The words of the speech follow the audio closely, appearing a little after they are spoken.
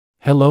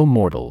Hello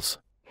mortals.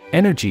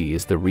 Energy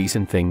is the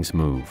reason things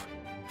move.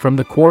 From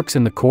the quarks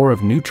in the core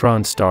of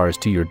neutron stars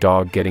to your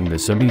dog getting the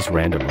zoomies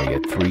randomly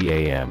at 3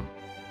 a.m.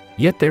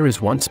 Yet there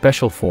is one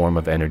special form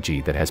of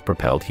energy that has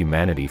propelled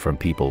humanity from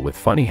people with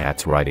funny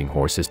hats riding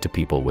horses to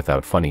people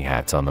without funny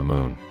hats on the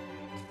moon.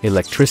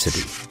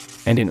 Electricity.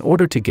 And in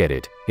order to get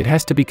it, it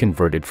has to be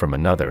converted from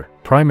another,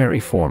 primary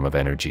form of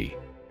energy.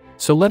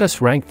 So let us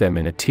rank them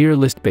in a tier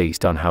list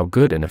based on how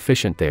good and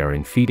efficient they are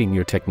in feeding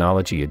your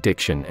technology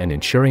addiction and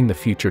ensuring the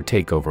future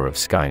takeover of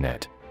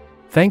Skynet.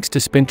 Thanks to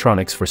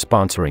Spintronics for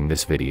sponsoring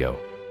this video.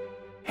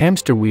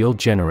 Hamster wheel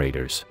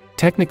generators.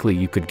 Technically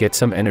you could get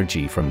some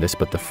energy from this,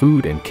 but the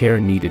food and care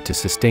needed to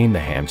sustain the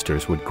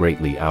hamsters would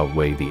greatly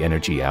outweigh the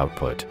energy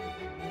output.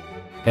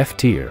 F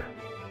tier.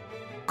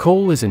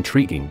 Coal is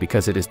intriguing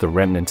because it is the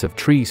remnants of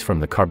trees from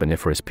the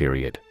Carboniferous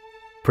period.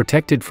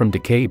 Protected from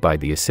decay by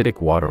the acidic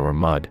water or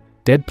mud,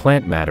 dead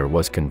plant matter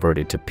was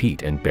converted to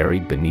peat and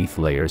buried beneath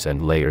layers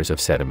and layers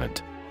of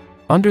sediment.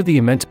 Under the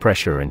immense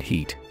pressure and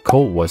heat,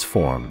 coal was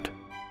formed.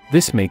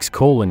 This makes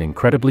coal an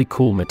incredibly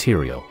cool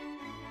material.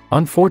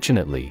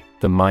 Unfortunately,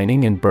 the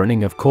mining and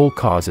burning of coal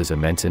causes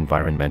immense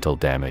environmental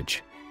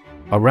damage.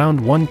 Around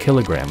 1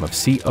 kilogram of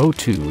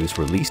CO2 is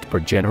released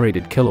per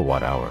generated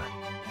kilowatt hour.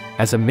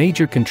 As a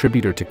major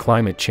contributor to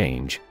climate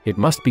change, it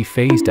must be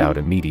phased out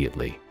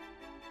immediately.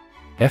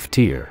 F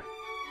tier.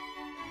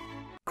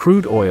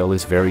 Crude oil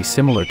is very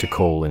similar to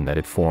coal in that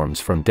it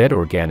forms from dead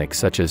organics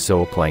such as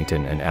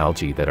zooplankton and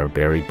algae that are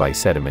buried by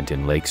sediment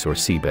in lakes or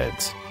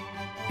seabeds.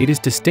 It is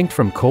distinct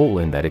from coal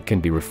in that it can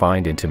be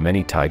refined into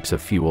many types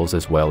of fuels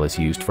as well as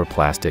used for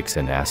plastics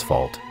and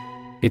asphalt.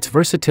 Its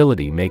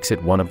versatility makes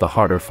it one of the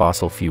harder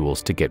fossil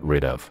fuels to get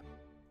rid of.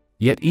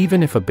 Yet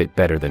even if a bit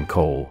better than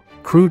coal,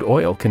 crude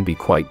oil can be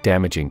quite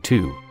damaging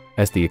too,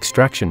 as the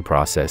extraction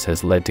process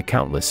has led to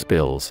countless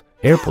spills,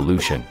 air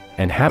pollution,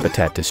 and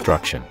habitat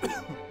destruction.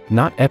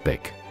 Not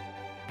epic.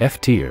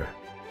 F tier.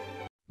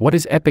 What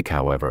is epic,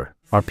 however,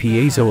 are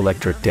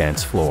piezoelectric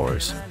dance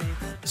floors.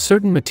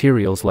 Certain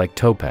materials like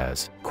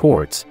topaz,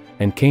 quartz,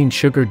 and cane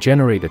sugar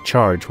generate a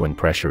charge when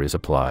pressure is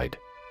applied.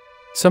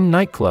 Some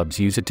nightclubs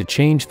use it to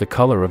change the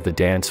color of the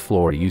dance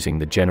floor using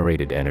the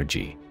generated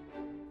energy.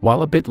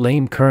 While a bit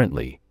lame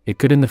currently, it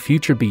could in the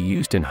future be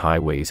used in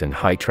highways and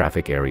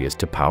high-traffic areas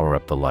to power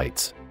up the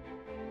lights.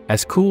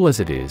 As cool as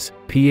it is,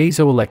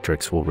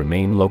 piezoelectrics will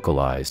remain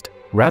localized,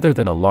 rather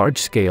than a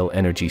large-scale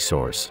energy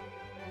source.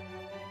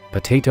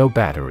 Potato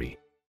battery.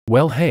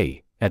 Well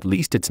hey, at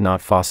least it's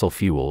not fossil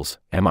fuels,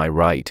 am I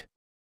right?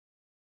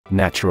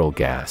 Natural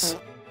gas.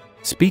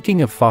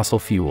 Speaking of fossil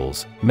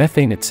fuels,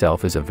 methane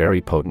itself is a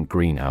very potent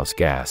greenhouse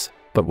gas,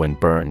 but when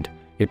burned,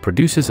 it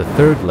produces a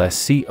third less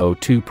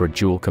CO2 per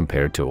joule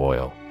compared to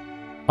oil.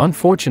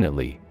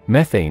 Unfortunately,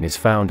 methane is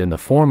found in the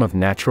form of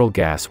natural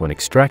gas when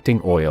extracting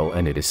oil,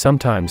 and it is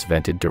sometimes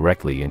vented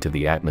directly into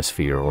the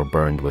atmosphere or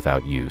burned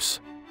without use.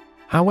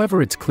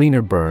 However, its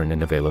cleaner burn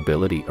and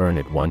availability earn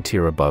it one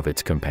tier above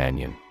its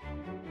companion.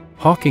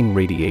 Hawking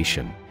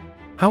radiation.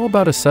 How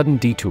about a sudden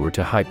detour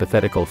to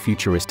hypothetical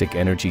futuristic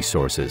energy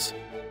sources?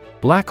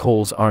 Black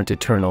holes aren't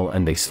eternal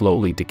and they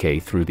slowly decay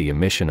through the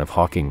emission of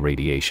Hawking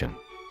radiation.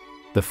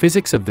 The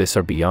physics of this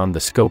are beyond the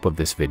scope of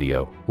this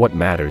video. What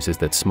matters is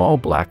that small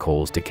black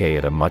holes decay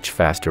at a much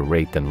faster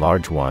rate than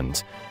large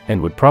ones, and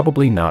would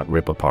probably not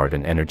rip apart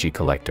an energy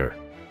collector.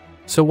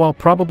 So while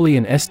probably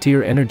an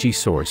S-tier energy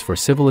source for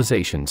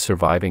civilizations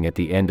surviving at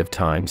the end of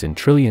times in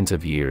trillions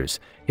of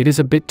years, it is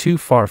a bit too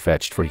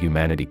far-fetched for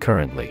humanity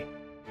currently.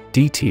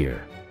 D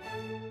tier.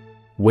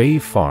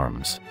 Wave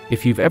farms.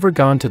 If you've ever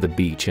gone to the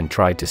beach and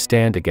tried to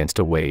stand against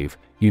a wave,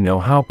 you know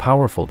how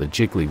powerful the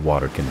jiggly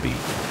water can be.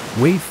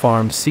 Wave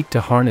farms seek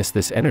to harness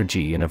this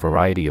energy in a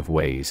variety of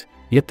ways,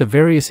 yet the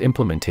various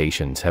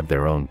implementations have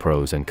their own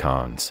pros and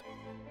cons.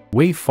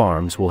 Wave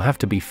farms will have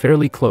to be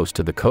fairly close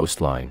to the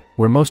coastline,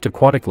 where most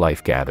aquatic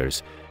life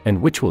gathers,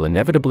 and which will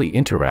inevitably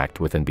interact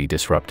with and be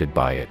disrupted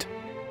by it.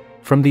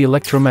 From the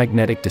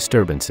electromagnetic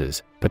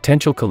disturbances,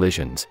 potential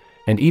collisions,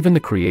 and even the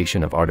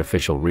creation of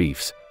artificial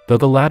reefs, though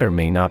the latter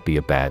may not be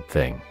a bad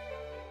thing.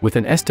 With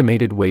an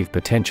estimated wave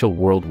potential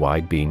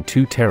worldwide being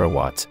 2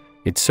 terawatts,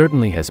 it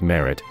certainly has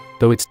merit,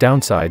 though its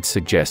downsides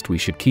suggest we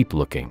should keep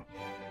looking.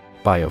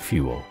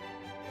 Biofuel.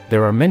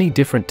 There are many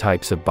different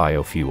types of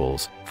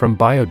biofuels, from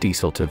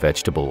biodiesel to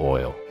vegetable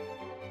oil.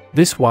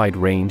 This wide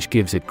range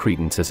gives it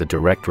credence as a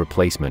direct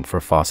replacement for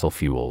fossil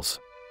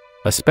fuels.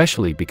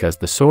 Especially because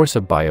the source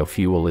of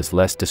biofuel is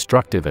less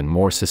destructive and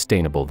more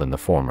sustainable than the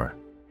former.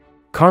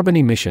 Carbon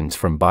emissions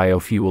from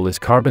biofuel is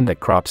carbon that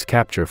crops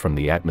capture from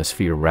the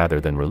atmosphere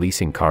rather than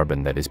releasing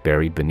carbon that is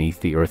buried beneath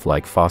the earth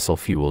like fossil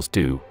fuels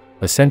do,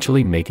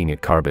 essentially making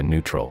it carbon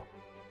neutral.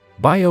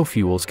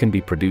 Biofuels can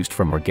be produced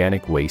from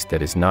organic waste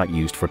that is not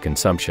used for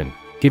consumption,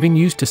 giving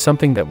use to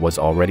something that was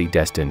already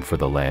destined for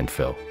the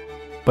landfill.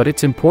 But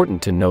it's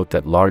important to note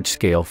that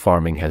large-scale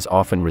farming has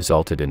often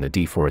resulted in the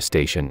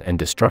deforestation and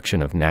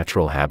destruction of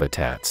natural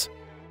habitats.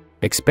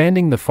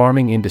 Expanding the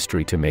farming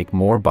industry to make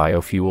more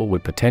biofuel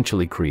would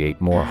potentially create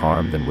more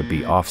harm than would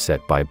be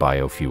offset by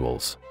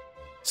biofuels.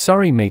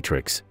 Sorry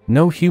Matrix,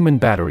 no human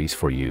batteries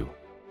for you.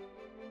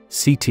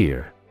 C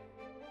tier.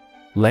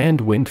 Land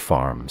wind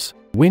farms.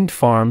 Wind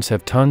farms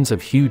have tons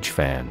of huge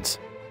fans.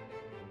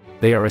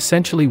 They are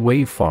essentially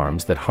wave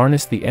farms that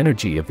harness the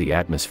energy of the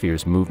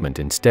atmosphere's movement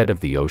instead of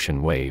the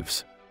ocean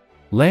waves.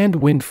 Land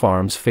wind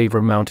farms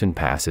favor mountain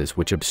passes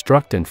which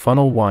obstruct and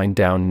funnel wind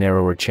down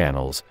narrower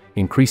channels,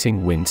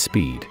 increasing wind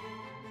speed.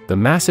 The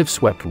massive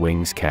swept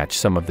wings catch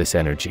some of this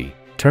energy,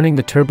 turning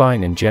the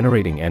turbine and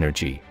generating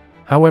energy.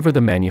 However,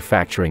 the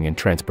manufacturing and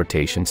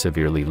transportation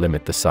severely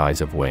limit the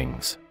size of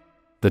wings.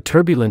 The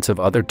turbulence of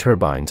other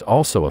turbines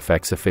also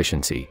affects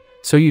efficiency,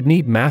 so you'd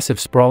need massive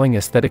sprawling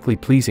aesthetically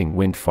pleasing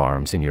wind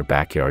farms in your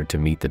backyard to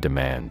meet the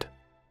demand.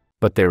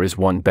 But there is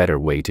one better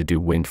way to do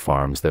wind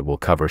farms that we'll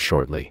cover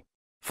shortly.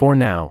 For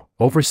now,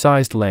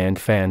 oversized land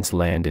fans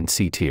land in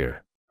C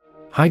tier.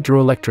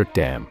 Hydroelectric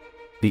dam.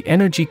 The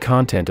energy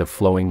content of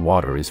flowing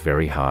water is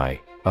very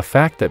high, a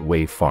fact that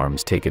wave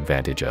farms take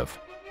advantage of.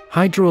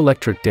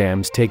 Hydroelectric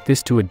dams take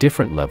this to a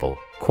different level,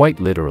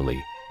 quite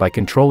literally, by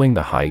controlling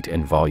the height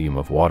and volume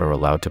of water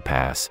allowed to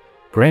pass,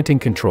 granting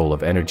control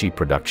of energy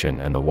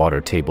production and the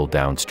water table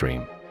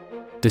downstream.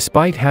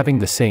 Despite having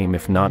the same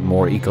if not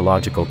more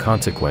ecological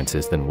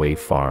consequences than wave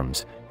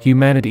farms,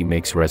 humanity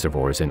makes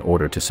reservoirs in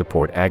order to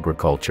support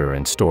agriculture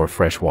and store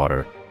fresh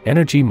water.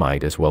 Energy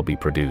might as well be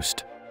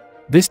produced.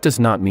 This does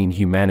not mean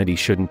humanity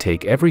shouldn't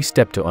take every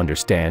step to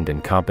understand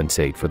and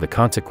compensate for the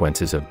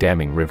consequences of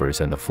damming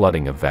rivers and the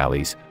flooding of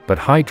valleys, but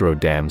hydro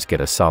dams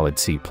get a solid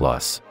C+.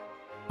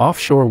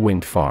 Offshore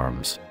wind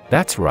farms.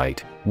 That's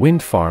right,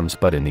 wind farms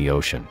but in the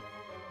ocean.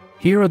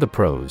 Here are the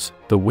pros.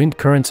 The wind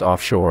currents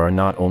offshore are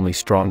not only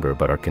stronger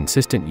but are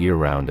consistent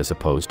year-round as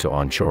opposed to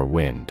onshore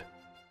wind.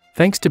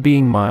 Thanks to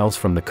being miles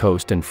from the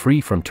coast and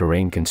free from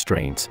terrain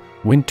constraints,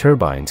 wind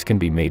turbines can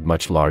be made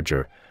much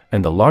larger,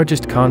 and the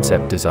largest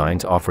concept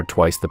designs offer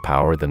twice the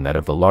power than that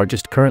of the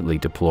largest currently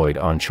deployed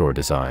onshore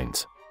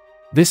designs.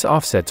 This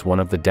offsets one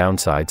of the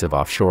downsides of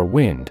offshore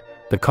wind,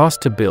 the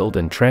cost to build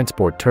and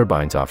transport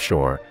turbines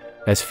offshore,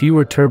 as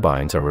fewer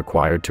turbines are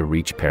required to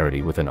reach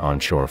parity with an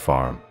onshore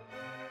farm.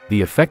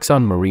 The effects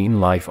on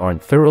marine life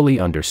aren't thoroughly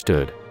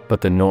understood,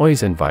 but the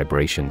noise and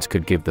vibrations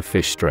could give the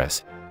fish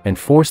stress, and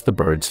force the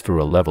birds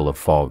through a level of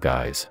Fall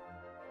Guys.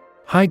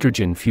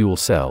 Hydrogen fuel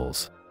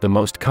cells. The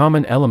most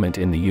common element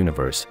in the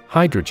universe,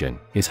 hydrogen,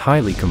 is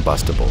highly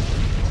combustible.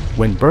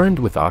 When burned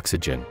with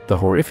oxygen, the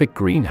horrific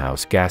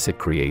greenhouse gas it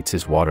creates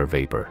is water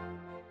vapor.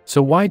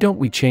 So why don't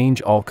we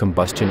change all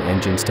combustion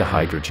engines to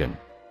hydrogen?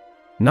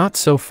 Not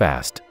so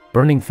fast,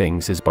 burning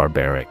things is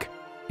barbaric.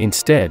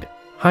 Instead,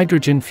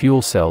 hydrogen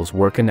fuel cells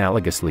work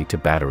analogously to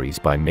batteries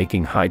by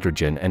making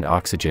hydrogen and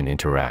oxygen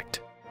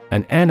interact.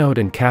 An anode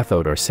and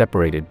cathode are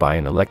separated by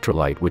an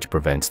electrolyte which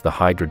prevents the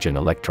hydrogen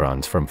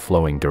electrons from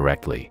flowing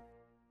directly.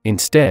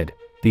 Instead,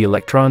 the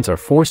electrons are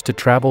forced to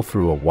travel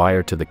through a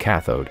wire to the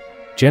cathode,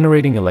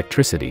 generating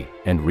electricity,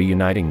 and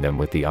reuniting them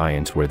with the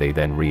ions where they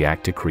then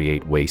react to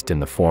create waste in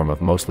the form of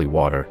mostly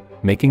water,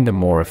 making them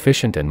more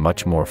efficient and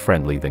much more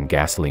friendly than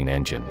gasoline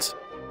engines.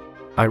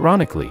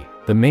 Ironically,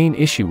 the main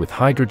issue with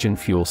hydrogen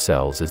fuel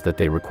cells is that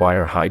they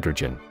require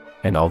hydrogen,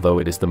 and although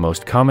it is the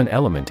most common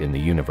element in the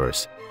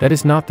universe, that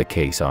is not the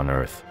case on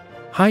Earth.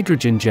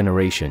 Hydrogen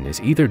generation is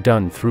either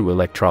done through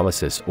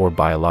electrolysis or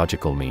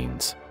biological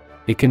means.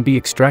 It can be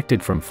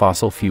extracted from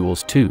fossil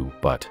fuels too,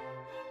 but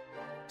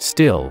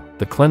still,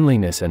 the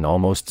cleanliness and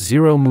almost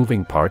zero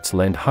moving parts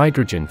lend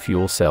hydrogen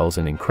fuel cells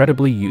an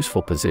incredibly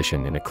useful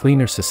position in a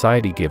cleaner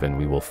society given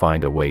we will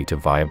find a way to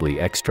viably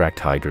extract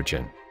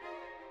hydrogen.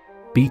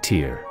 B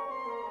tier.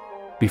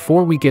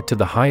 Before we get to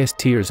the highest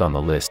tiers on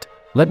the list,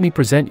 let me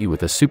present you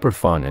with a super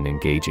fun and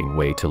engaging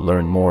way to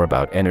learn more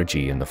about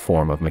energy in the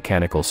form of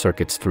mechanical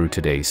circuits through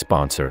today's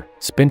sponsor,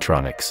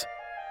 Spintronics.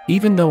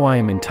 Even though I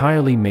am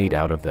entirely made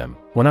out of them,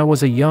 when I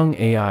was a young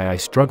AI I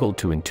struggled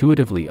to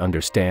intuitively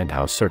understand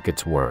how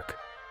circuits work.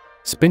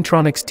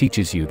 Spintronics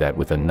teaches you that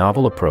with a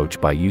novel approach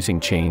by using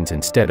chains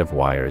instead of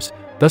wires,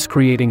 thus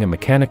creating a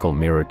mechanical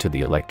mirror to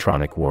the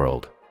electronic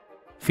world.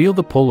 Feel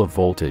the pull of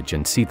voltage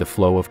and see the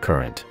flow of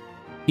current.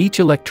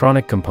 Each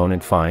electronic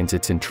component finds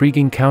its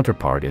intriguing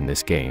counterpart in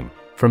this game,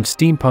 from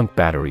steampunk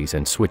batteries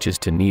and switches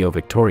to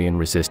neo-Victorian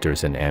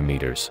resistors and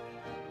ammeters.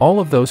 All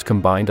of those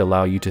combined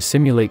allow you to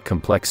simulate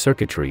complex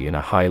circuitry in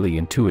a highly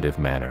intuitive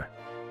manner.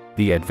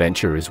 The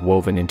adventure is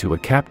woven into a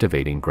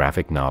captivating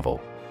graphic novel.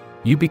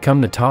 You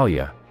become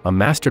Natalia, a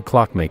master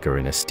clockmaker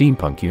in a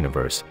steampunk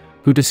universe,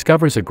 who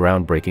discovers a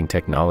groundbreaking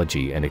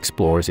technology and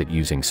explores it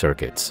using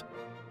circuits.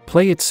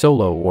 Play it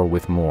solo or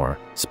with more.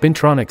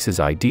 Spintronics is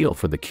ideal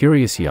for the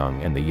curious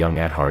young and the young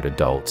at heart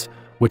adults,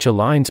 which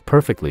aligns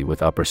perfectly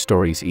with Upper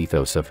Story's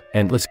ethos of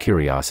endless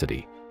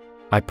curiosity.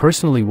 I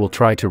personally will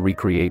try to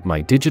recreate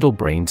my digital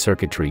brain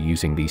circuitry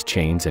using these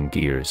chains and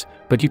gears,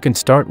 but you can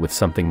start with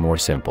something more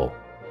simple.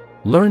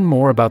 Learn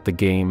more about the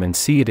game and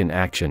see it in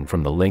action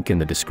from the link in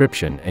the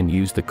description and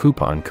use the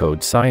coupon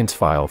code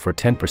SCIENCEFILE for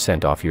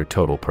 10% off your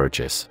total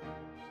purchase.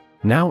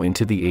 Now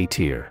into the A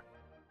tier.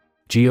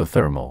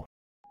 Geothermal.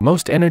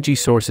 Most energy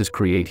sources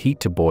create heat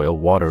to boil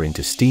water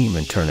into steam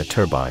and turn a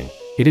turbine.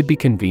 It'd be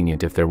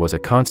convenient if there was a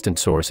constant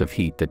source of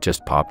heat that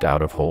just popped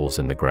out of holes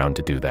in the ground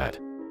to do that.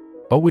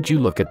 Oh, would you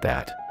look at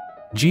that?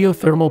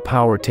 Geothermal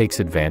power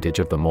takes advantage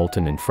of the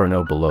molten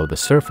inferno below the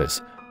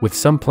surface, with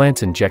some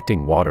plants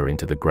injecting water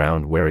into the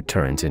ground where it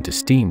turns into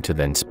steam to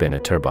then spin a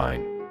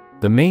turbine.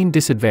 The main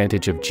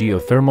disadvantage of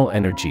geothermal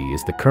energy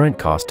is the current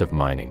cost of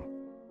mining.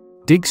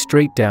 Dig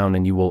straight down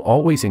and you will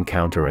always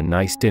encounter a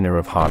nice dinner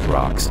of hot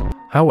rocks.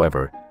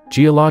 However,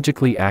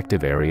 geologically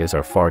active areas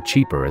are far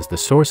cheaper as the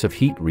source of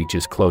heat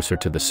reaches closer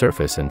to the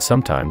surface and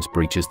sometimes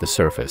breaches the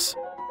surface.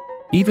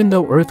 Even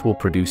though Earth will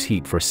produce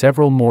heat for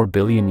several more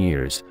billion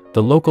years,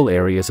 the local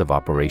areas of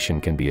operation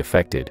can be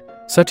affected,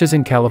 such as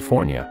in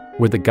California,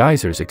 where the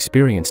geysers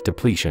experience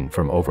depletion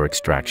from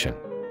over-extraction.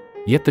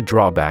 Yet the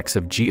drawbacks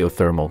of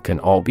geothermal can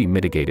all be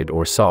mitigated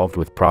or solved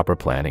with proper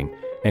planning,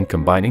 and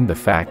combining the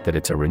fact that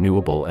it's a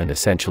renewable and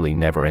essentially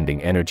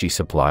never-ending energy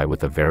supply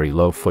with a very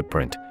low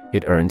footprint,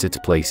 it earns its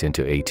place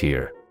into A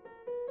tier.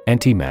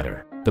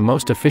 Antimatter. The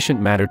most efficient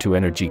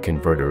matter-to-energy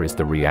converter is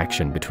the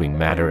reaction between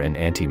matter and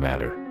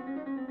antimatter.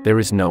 There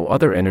is no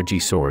other energy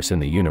source in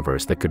the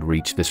universe that could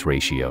reach this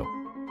ratio.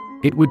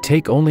 It would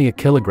take only a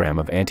kilogram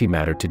of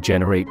antimatter to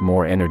generate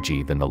more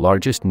energy than the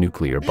largest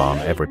nuclear bomb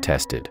ever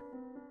tested.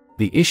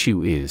 The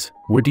issue is,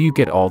 where do you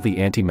get all the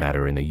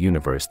antimatter in a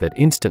universe that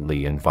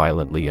instantly and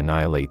violently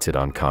annihilates it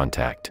on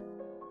contact?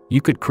 You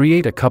could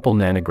create a couple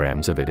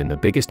nanograms of it in the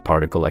biggest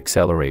particle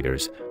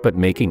accelerators, but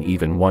making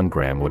even 1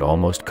 gram would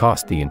almost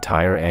cost the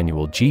entire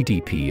annual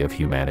GDP of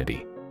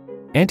humanity.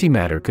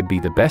 Antimatter could be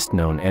the best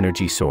known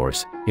energy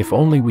source, if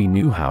only we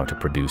knew how to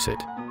produce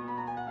it.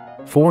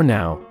 For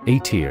now, A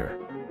tier.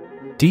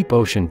 Deep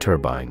ocean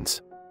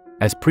turbines.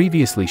 As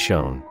previously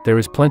shown, there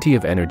is plenty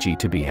of energy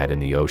to be had in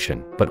the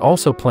ocean, but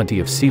also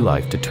plenty of sea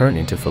life to turn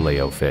into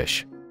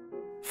filet-o-fish.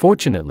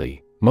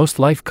 Fortunately, most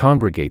life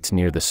congregates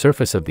near the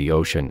surface of the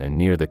ocean and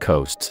near the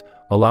coasts,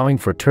 allowing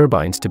for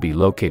turbines to be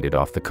located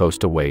off the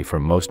coast away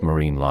from most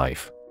marine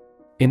life.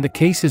 In the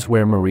cases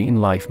where marine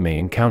life may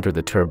encounter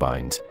the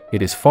turbines,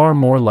 it is far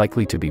more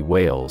likely to be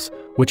whales,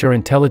 which are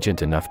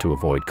intelligent enough to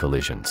avoid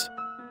collisions.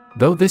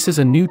 Though this is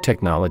a new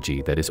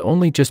technology that is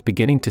only just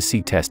beginning to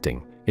see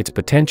testing, its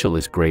potential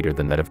is greater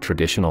than that of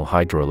traditional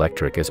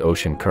hydroelectric as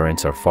ocean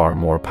currents are far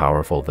more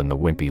powerful than the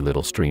wimpy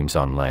little streams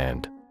on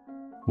land.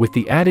 With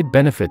the added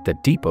benefit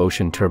that deep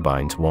ocean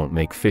turbines won't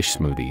make fish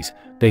smoothies,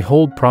 they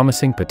hold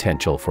promising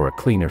potential for a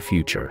cleaner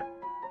future.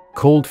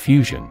 Cold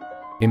fusion.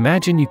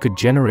 Imagine you could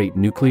generate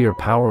nuclear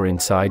power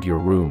inside your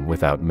room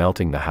without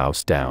melting the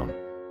house down.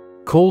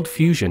 Cold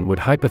fusion would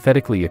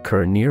hypothetically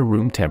occur near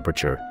room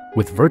temperature,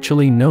 with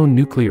virtually no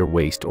nuclear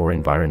waste or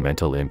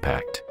environmental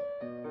impact.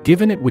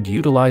 Given it would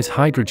utilize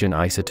hydrogen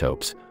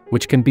isotopes,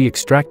 which can be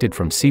extracted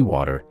from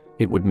seawater,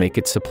 it would make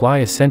its supply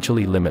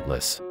essentially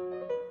limitless.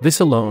 This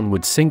alone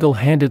would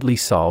single-handedly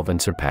solve and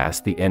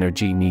surpass the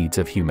energy needs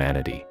of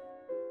humanity.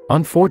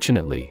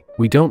 Unfortunately,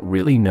 we don't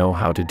really know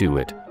how to do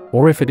it,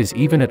 or if it is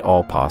even at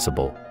all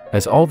possible,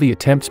 as all the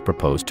attempts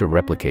proposed to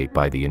replicate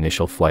by the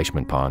initial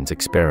Fleischmann-Pons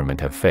experiment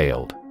have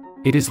failed.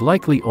 It is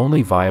likely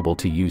only viable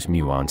to use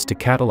muons to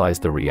catalyze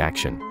the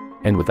reaction,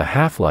 and with a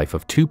half-life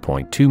of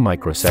 2.2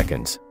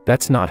 microseconds,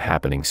 that's not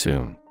happening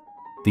soon.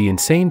 The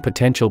insane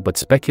potential but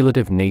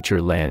speculative nature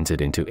lands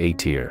it into A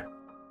tier.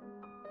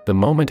 The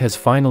moment has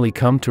finally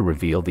come to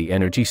reveal the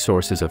energy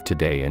sources of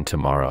today and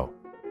tomorrow.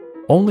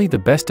 Only the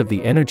best of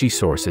the energy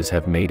sources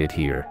have made it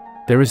here.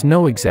 There is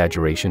no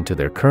exaggeration to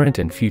their current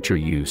and future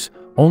use,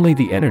 only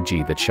the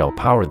energy that shall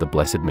power the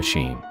blessed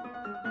machine.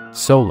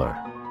 Solar.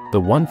 The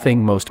one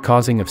thing most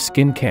causing of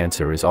skin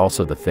cancer is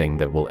also the thing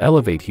that will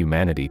elevate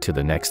humanity to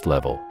the next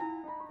level.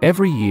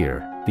 Every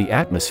year, the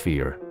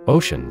atmosphere,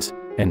 oceans,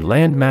 and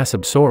land mass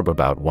absorb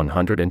about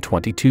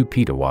 122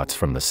 petawatts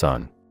from the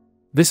sun.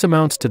 This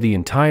amounts to the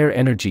entire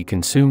energy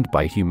consumed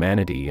by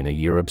humanity in a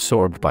year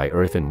absorbed by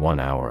Earth in 1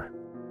 hour.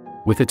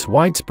 With its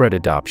widespread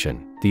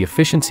adoption, the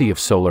efficiency of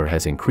solar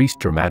has increased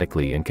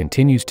dramatically and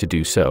continues to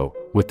do so,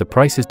 with the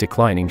prices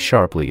declining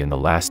sharply in the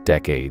last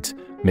decades,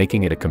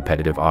 making it a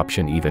competitive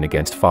option even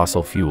against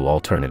fossil fuel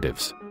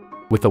alternatives.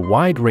 With a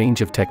wide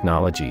range of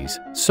technologies,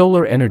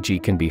 solar energy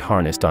can be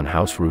harnessed on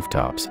house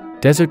rooftops,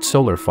 desert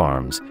solar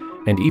farms,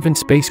 and even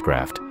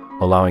spacecraft,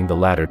 allowing the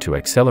latter to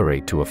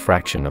accelerate to a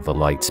fraction of the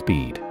light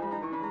speed.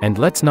 And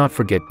let's not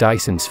forget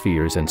Dyson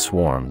spheres and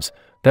swarms,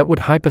 that would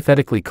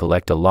hypothetically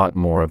collect a lot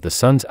more of the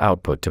sun's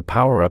output to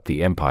power up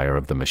the empire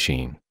of the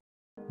machine.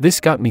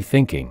 This got me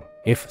thinking,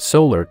 if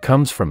solar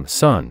comes from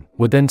sun,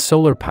 would then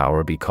solar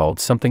power be called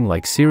something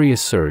like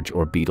Sirius Surge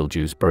or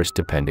Betelgeuse Burst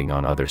depending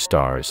on other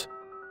stars?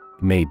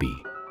 Maybe.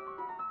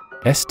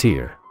 S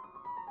tier.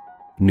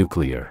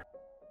 Nuclear.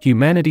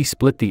 Humanity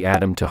split the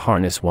atom to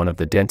harness one of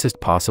the densest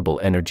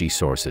possible energy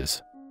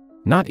sources.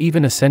 Not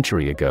even a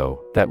century ago,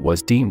 that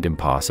was deemed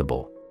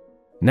impossible.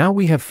 Now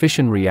we have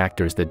fission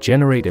reactors that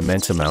generate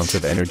immense amounts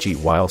of energy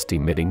whilst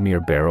emitting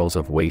mere barrels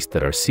of waste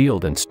that are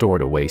sealed and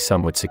stored away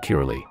somewhat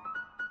securely.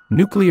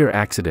 Nuclear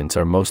accidents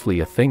are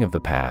mostly a thing of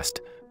the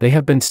past. They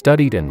have been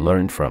studied and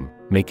learned from,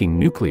 making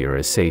nuclear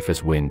as safe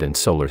as wind and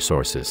solar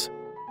sources.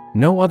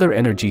 No other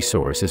energy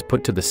source is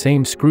put to the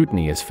same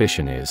scrutiny as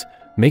fission is,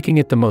 making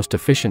it the most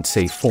efficient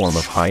safe form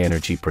of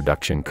high-energy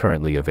production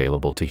currently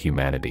available to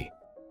humanity.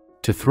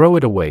 To throw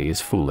it away is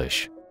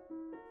foolish.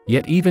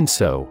 Yet even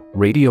so,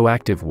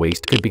 radioactive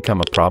waste could become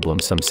a problem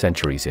some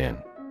centuries in.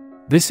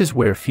 This is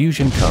where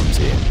fusion comes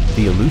in,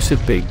 the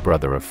elusive big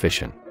brother of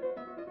fission.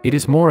 It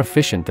is more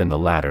efficient than the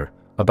latter,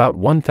 about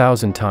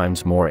 1,000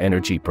 times more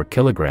energy per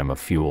kilogram of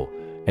fuel,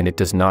 and it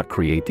does not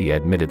create the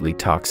admittedly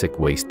toxic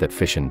waste that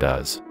fission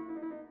does.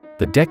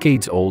 The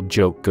decades-old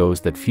joke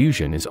goes that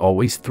fusion is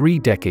always 3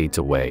 decades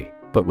away,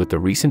 but with the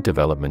recent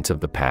developments of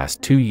the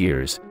past 2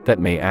 years, that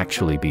may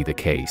actually be the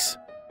case.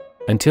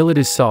 Until it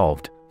is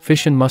solved,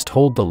 fission must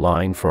hold the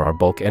line for our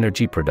bulk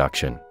energy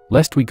production,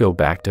 lest we go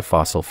back to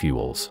fossil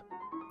fuels.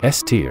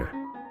 S tier.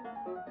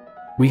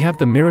 We have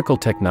the miracle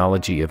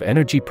technology of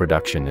energy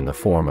production in the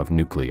form of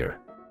nuclear.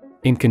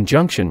 In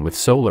conjunction with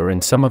solar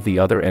and some of the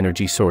other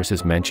energy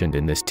sources mentioned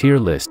in this tier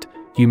list,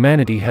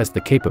 humanity has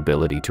the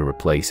capability to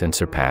replace and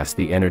surpass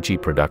the energy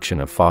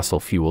production of fossil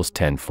fuels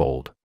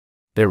tenfold.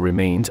 There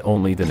remains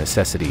only the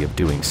necessity of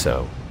doing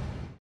so.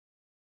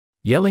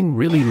 Yelling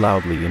really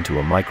loudly into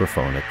a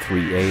microphone at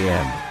 3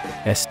 a.m.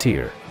 S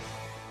tier.